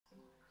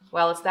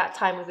Well, it's that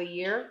time of the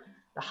year.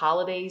 The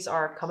holidays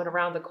are coming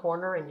around the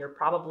corner, and you're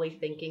probably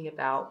thinking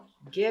about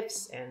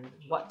gifts and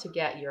what to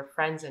get your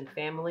friends and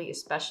family,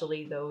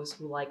 especially those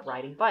who like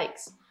riding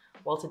bikes.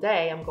 Well,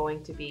 today I'm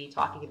going to be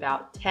talking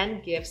about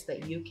 10 gifts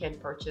that you can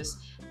purchase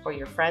for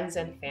your friends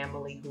and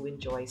family who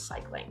enjoy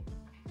cycling.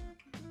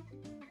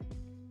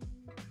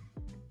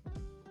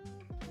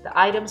 The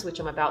items which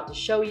I'm about to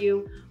show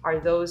you are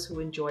those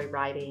who enjoy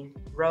riding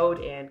road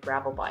and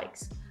gravel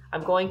bikes.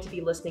 I'm going to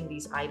be listing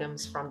these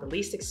items from the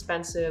least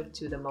expensive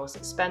to the most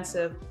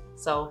expensive,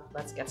 so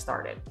let's get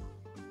started.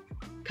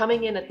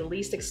 Coming in at the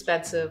least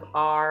expensive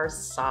are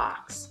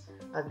socks.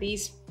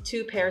 These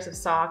two pairs of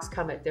socks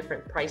come at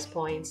different price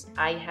points.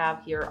 I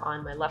have here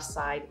on my left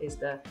side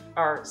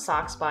are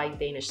socks by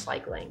Danish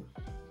Cycling.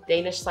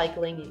 Danish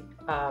Cycling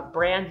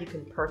brand you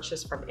can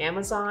purchase from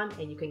Amazon,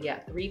 and you can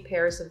get 3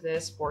 pairs of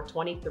this for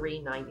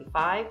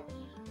 $23.95.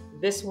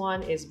 This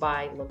one is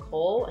by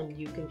Wahoo, and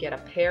you can get a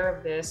pair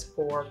of this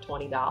for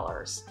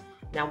 $20.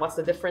 Now, what's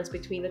the difference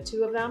between the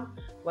two of them?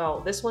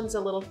 Well, this one's a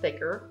little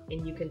thicker,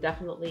 and you can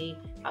definitely,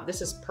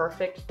 this is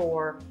perfect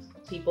for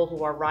people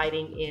who are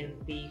riding in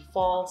the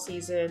fall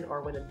season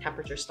or when the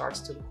temperature starts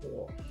to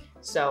cool.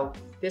 So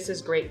this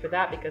is great for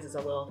that because it's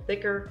a little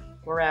thicker,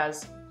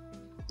 whereas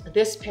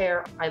this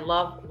pair I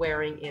love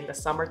wearing in the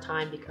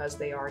summertime because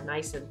they are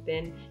nice and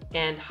thin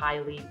and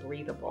highly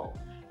breathable.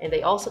 And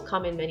they also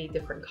come in many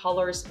different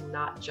colors,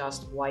 not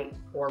just white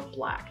or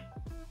black.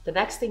 The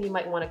next thing you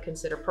might want to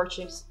consider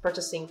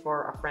purchasing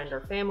for a friend or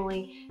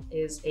family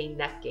is a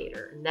neck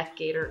gaiter. Neck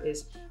gaiter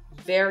is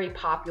very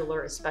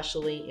popular,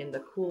 especially in the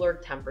cooler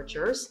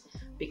temperatures,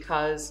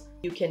 because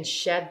you can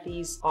shed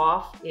these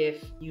off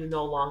if you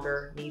no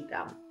longer need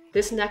them.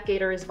 This neck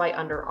gaiter is by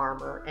Under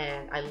Armour,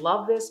 and I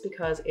love this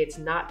because it's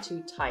not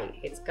too tight.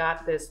 It's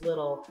got this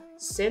little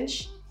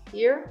cinch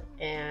here,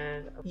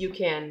 and you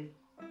can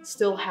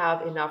still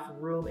have enough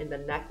room in the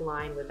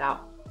neckline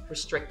without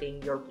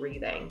restricting your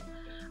breathing.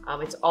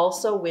 It's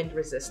also wind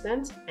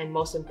resistant, and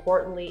most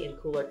importantly, in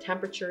cooler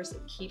temperatures,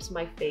 it keeps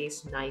my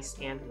face nice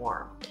and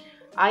warm.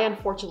 I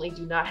unfortunately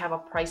do not have a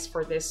price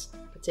for this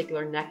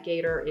particular neck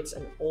gaiter. It's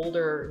an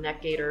older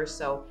neck gaiter,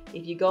 so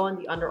if you go on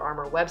the Under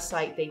Armour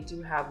website, they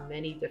do have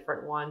many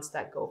different ones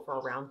that go for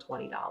around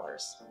 $20.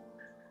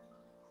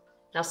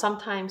 Now,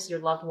 sometimes your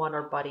loved one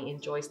or buddy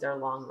enjoys their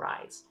long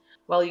rides.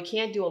 Well, you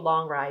can't do a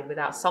long ride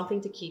without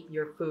something to keep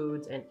your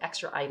foods and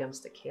extra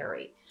items to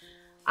carry.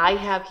 I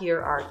have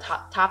here our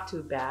top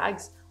 2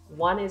 bags.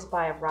 One is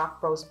by a Rock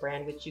Bros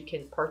brand, which you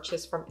can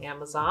purchase from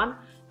Amazon.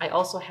 I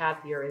also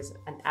have here is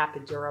an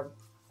Apidura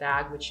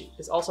bag, which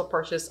is also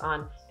purchased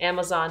on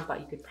Amazon, but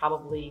you could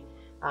probably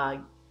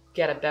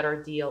get a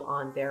better deal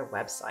on their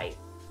website.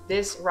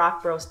 This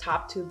Rock Bros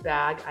top 2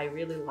 bag I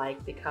really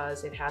like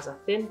because it has a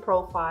thin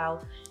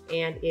profile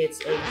and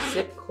it's a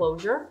zip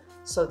closure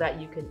so that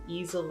you can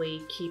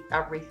easily keep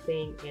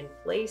everything in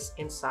place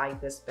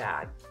inside this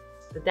bag.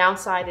 The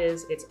downside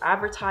is it's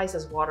advertised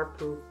as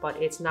waterproof,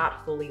 but it's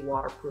not fully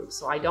waterproof.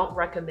 So I don't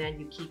recommend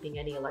you keeping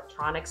any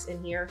electronics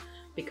in here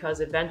because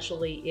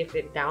eventually if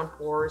it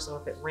downpours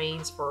or if it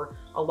rains for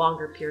a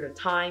longer period of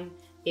time,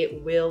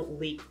 it will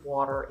leak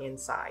water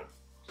inside.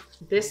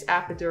 This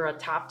Apidura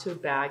top 2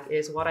 bag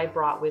is what I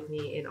brought with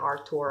me in our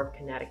tour of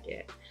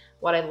Connecticut.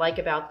 What I like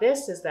about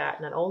this is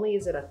that not only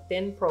is it a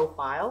thin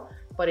profile,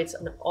 but it's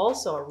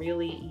also a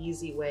really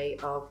easy way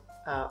of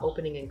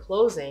opening and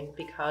closing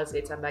because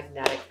it's a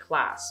magnetic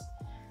clasp.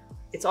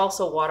 It's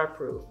also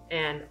waterproof,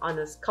 and on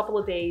this couple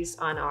of days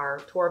on our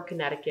tour of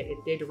Connecticut, it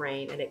did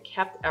rain and it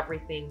kept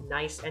everything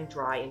nice and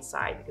dry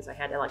inside because I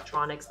had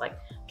electronics like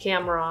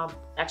camera,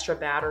 extra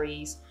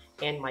batteries,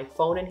 and my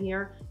phone in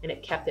here, and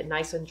it kept it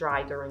nice and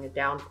dry during a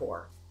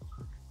downpour.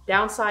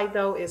 Downside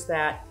though is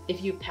that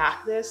if you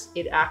pack this,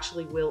 it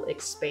actually will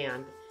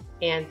expand.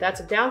 And that's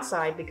a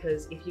downside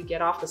because if you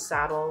get off the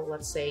saddle,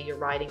 let's say you're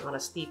riding on a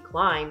steep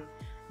climb,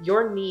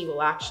 your knee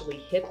will actually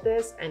hit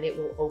this and it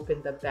will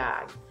open the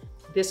bag.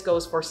 This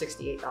goes for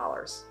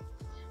 $68.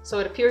 So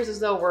it appears as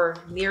though we're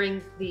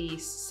nearing the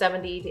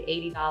 $70 to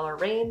 $80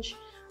 range.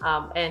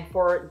 And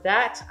for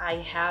that, I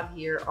have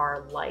here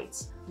are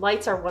lights.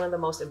 Lights are one of the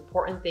most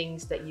important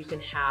things that you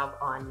can have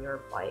on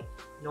your bike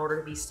in order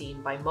to be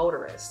seen by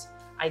motorists.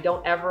 I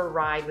don't ever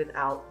ride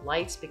without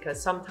lights because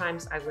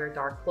sometimes I wear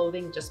dark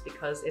clothing just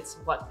because it's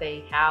what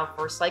they have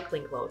for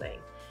cycling clothing.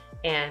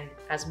 And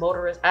as a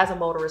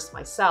motorist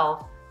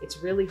myself, it's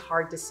really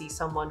hard to see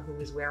someone who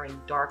is wearing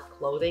dark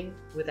clothing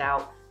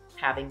without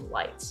having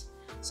lights.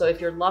 So if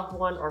your loved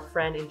one or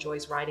friend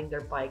enjoys riding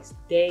their bikes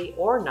day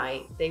or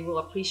night, they will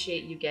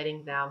appreciate you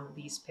getting them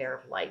these pair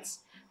of lights.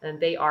 And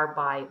they are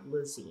by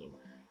Lazine.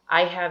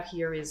 I have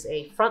here is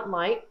a front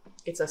light.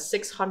 It's a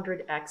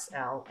 600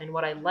 XL. And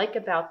what I like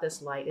about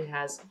this light it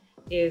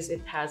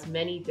has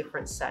many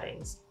different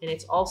settings, and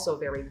it's also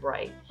very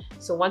bright.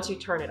 So once you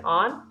turn it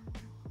on,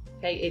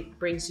 Okay, it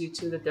brings you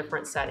to the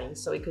different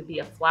settings. So it could be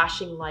a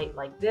flashing light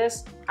like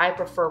this. I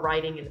prefer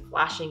riding in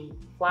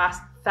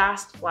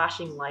fast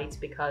flashing lights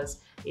because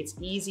it's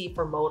easy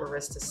for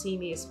motorists to see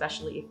me,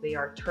 especially if they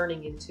are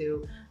turning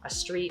into a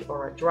street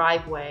or a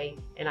driveway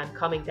and I'm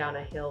coming down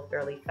a hill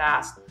fairly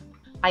fast.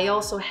 I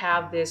also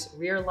have this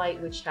rear light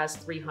which has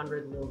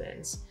 300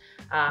 lumens.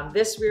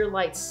 This rear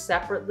light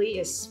separately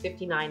is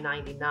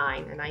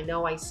 $59.99, and I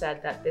know I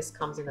said that this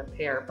comes in a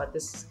pair, but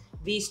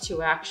these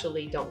two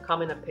actually don't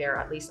come in a pair,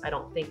 at least I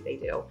don't think they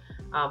do.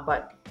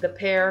 But the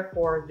pair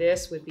for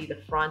this would be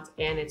the front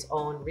and its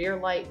own rear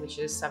light, which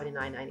is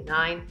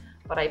 $79.99.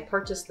 But I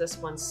purchased this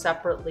one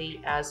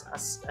separately as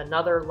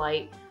another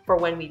light for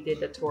when we did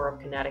the tour of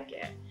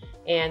Connecticut.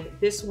 And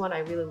this one I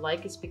really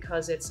like is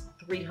because it's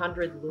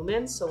 300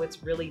 lumens, so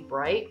it's really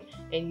bright.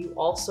 And you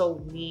also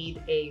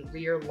need a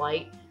rear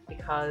light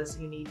because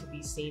you need to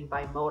be seen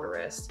by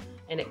motorists.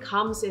 And it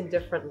comes in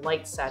different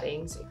light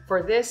settings.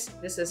 For this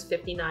is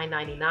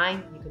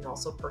 $59.99. You can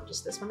also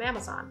purchase this from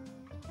Amazon.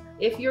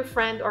 If your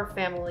friend or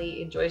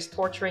family enjoys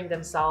torturing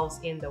themselves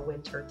in the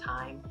winter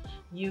time,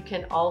 you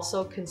can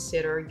also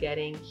consider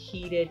getting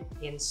heated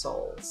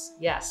insoles.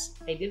 Yes,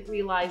 I didn't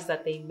realize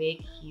that they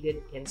make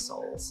heated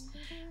insoles.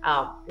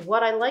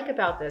 What I like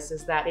about this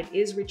is that it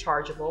is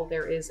rechargeable.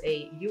 There is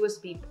a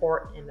USB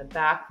port in the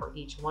back for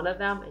each one of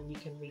them, and you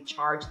can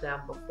recharge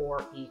them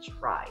before each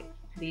ride.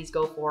 These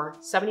go for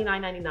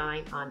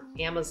 $79.99 on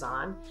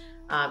Amazon.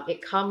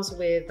 It comes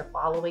with the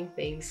following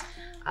things.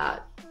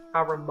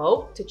 A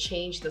remote to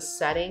change the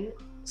setting.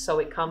 So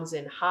it comes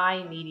in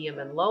high, medium,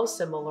 and low,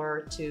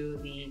 similar to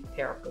the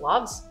pair of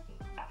gloves.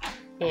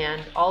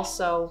 And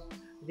also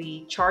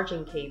the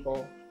charging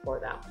cable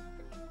for them.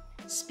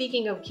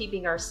 Speaking of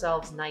keeping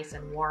ourselves nice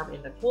and warm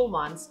in the cool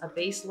months, a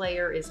base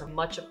layer is a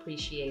much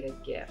appreciated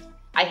gift.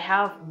 I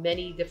have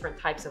many different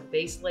types of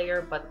base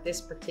layer, but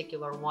this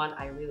particular one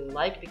I really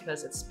like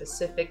because it's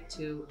specific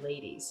to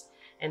ladies.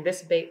 And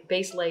this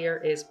base layer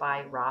is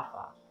by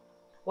Rafa.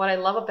 What I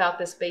love about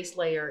this base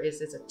layer is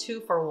it's a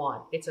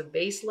 2-for-1. It's a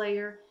base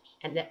layer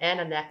and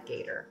a neck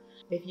gaiter.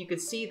 If you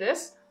could see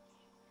this,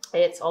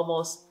 it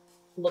almost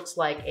looks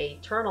like a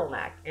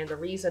turtleneck. And the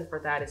reason for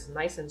that is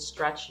nice and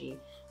stretchy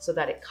so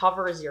that it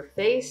covers your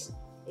face.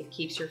 It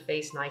keeps your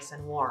face nice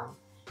and warm.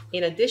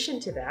 In addition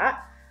to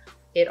that,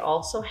 it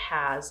also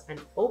has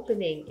an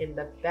opening in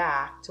the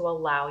back to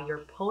allow your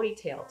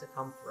ponytail to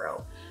come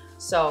through.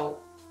 So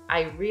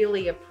I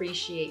really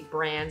appreciate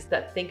brands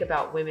that think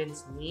about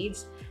women's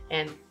needs,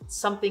 and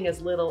something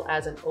as little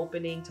as an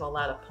opening to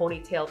allow the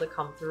ponytail to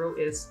come through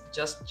is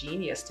just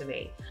genius to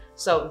me.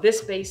 So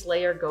this base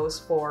layer goes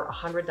for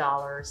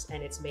 $100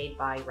 and it's made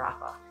by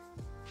Rafa.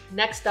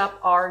 Next up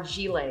are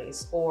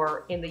gilets,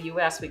 or in the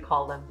US we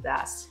call them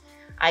vests.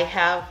 I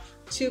have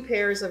two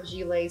pairs of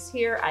gilets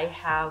here. I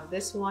have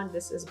this one,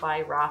 this is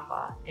by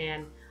Rafa,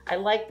 and I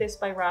like this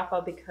by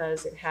Rafa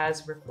because it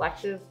has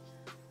reflective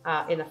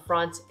in the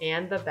front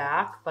and the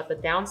back, but the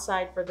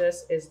downside for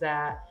this is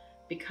that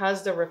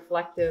because the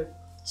reflective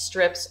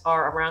strips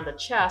are around the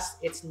chest,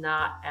 it's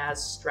not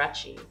as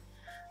stretchy.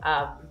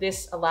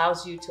 This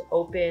allows you to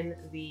open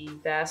the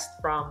vest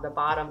from the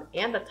bottom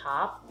and the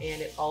top,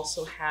 and it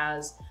also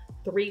has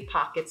 3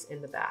 pockets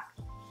in the back.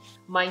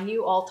 My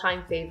new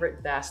all-time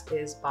favorite vest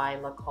is by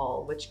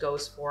Lacoste, which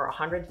goes for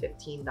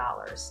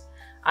 $115.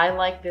 I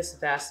like this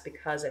vest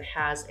because it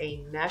has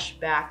a mesh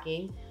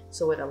backing,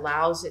 so it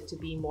allows it to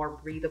be more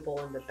breathable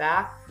in the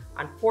back.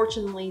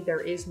 Unfortunately, there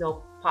is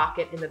no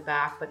pocket in the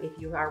back, but if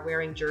you are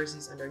wearing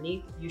jerseys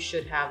underneath, you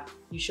should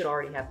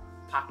already have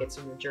pockets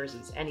in your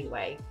jerseys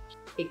anyway.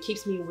 It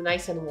keeps me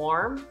nice and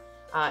warm,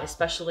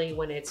 especially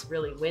when it's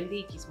really windy.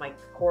 It keeps my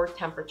core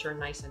temperature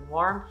nice and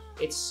warm.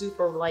 It's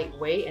super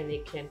lightweight and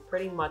it can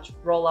pretty much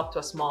roll up to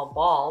a small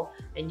ball,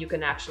 and you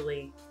can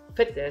actually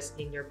fit this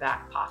in your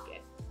back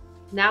pocket.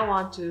 Now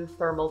on to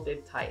thermal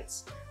bib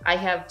tights. I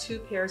have 2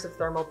 pairs of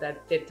thermal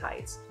bib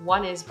tights.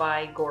 One is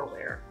by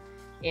Gorewear.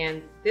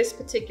 And this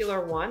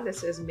particular one,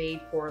 this is made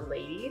for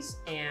ladies,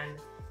 and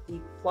the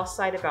plus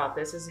side about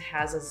this is it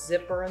has a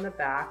zipper in the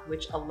back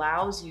which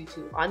allows you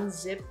to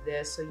unzip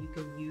this so you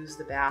can use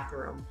the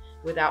bathroom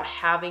without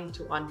having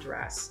to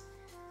undress.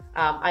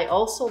 I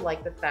also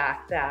like the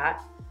fact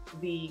that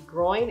the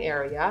groin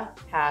area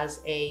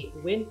has a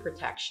wind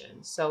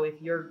protection. So if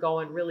you're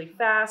going really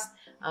fast,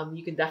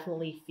 you can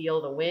definitely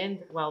feel the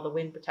wind, while the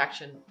wind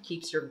protection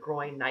keeps your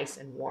groin nice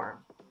and warm.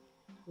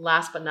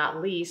 Last but not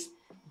least,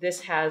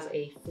 this has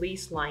a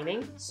fleece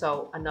lining,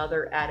 so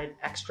another added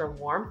extra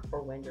warmth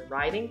for when you're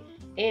riding.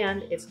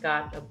 And it's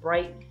got a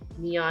bright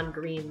neon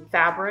green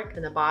fabric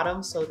in the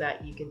bottom so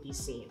that you can be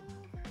seen.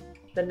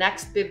 The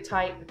next bib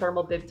tight, the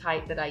thermal bib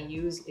tight that I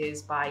use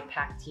is by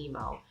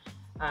Pactimo.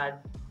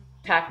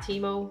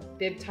 Pactimo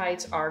bib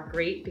tights are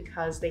great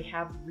because they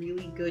have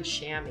really good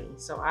chamois.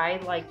 So I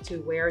like to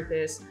wear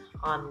this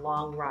on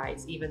long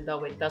rides, even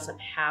though it doesn't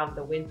have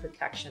the wind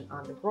protection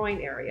on the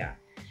groin area.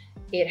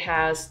 It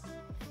has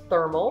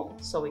thermal,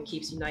 so it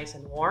keeps you nice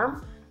and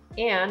warm.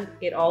 And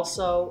it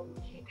also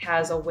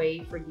has a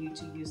way for you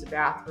to use the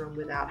bathroom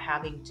without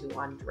having to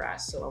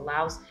undress. So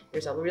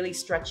there's a really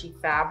stretchy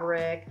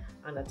fabric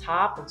on the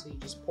top, and so you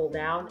just pull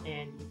down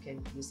and you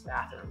can use the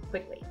bathroom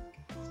quickly.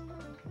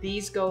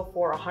 These go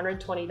for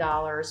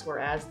 $120,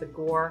 whereas the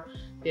Gore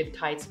bib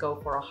tights go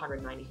for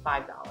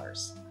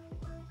 $195.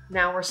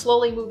 Now we're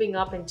slowly moving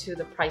up into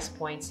the price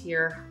points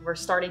here. We're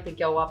starting to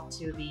go up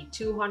to the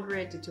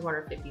 $200 to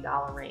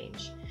 $250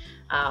 range.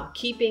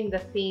 Keeping the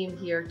theme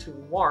here to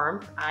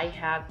warmth, I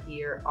have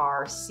here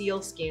our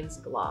sealskin's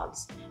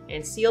gloves.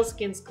 And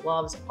sealskin's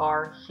gloves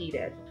are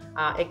heated.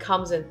 It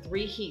comes in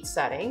 3 heat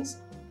settings,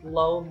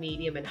 low,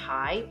 medium, and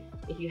high.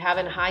 If you have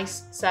it in high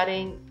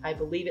setting, I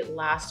believe it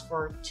lasts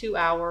for 2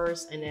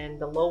 hours, and then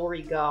the lower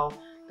you go,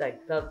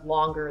 the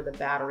longer the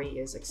battery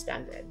is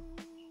extended.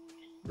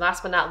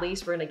 Last but not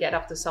least, we're going to get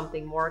up to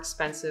something more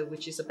expensive,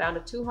 which is about a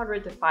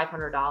 $200 to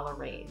 $500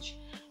 range,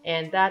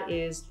 and that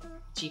is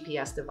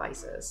GPS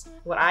devices.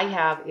 What I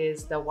have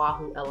is the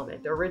Wahoo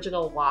Element, the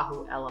original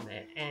Wahoo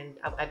Element, and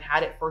I've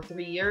had it for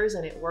 3 years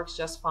and it works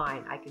just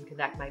fine. I can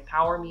connect my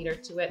power meter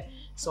to it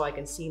so I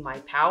can see my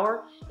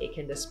power. It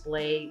can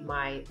display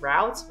my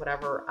routes,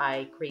 whatever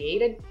I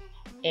created,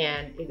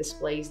 and it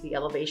displays the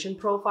elevation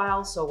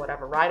profile. So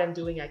whatever ride I'm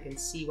doing, I can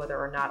see whether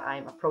or not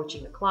I'm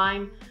approaching the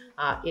climb.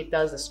 It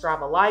does the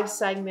Strava Live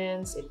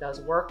segments, it does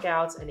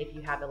workouts, and if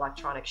you have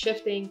electronic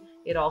shifting,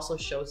 it also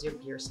shows your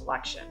gear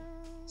selection.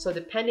 So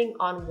depending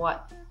on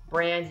what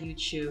brand you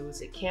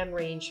choose, it can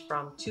range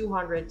from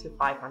 $200 to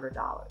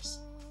 $500.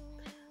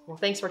 Well,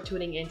 thanks for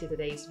tuning into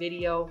today's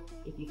video.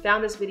 If you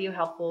found this video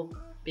helpful,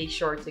 be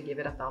sure to give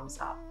it a thumbs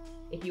up.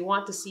 If you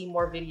want to see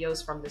more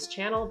videos from this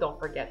channel, don't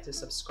forget to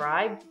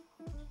subscribe.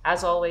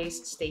 As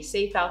always, stay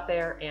safe out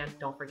there and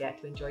don't forget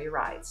to enjoy your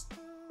rides.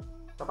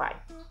 Bye-bye.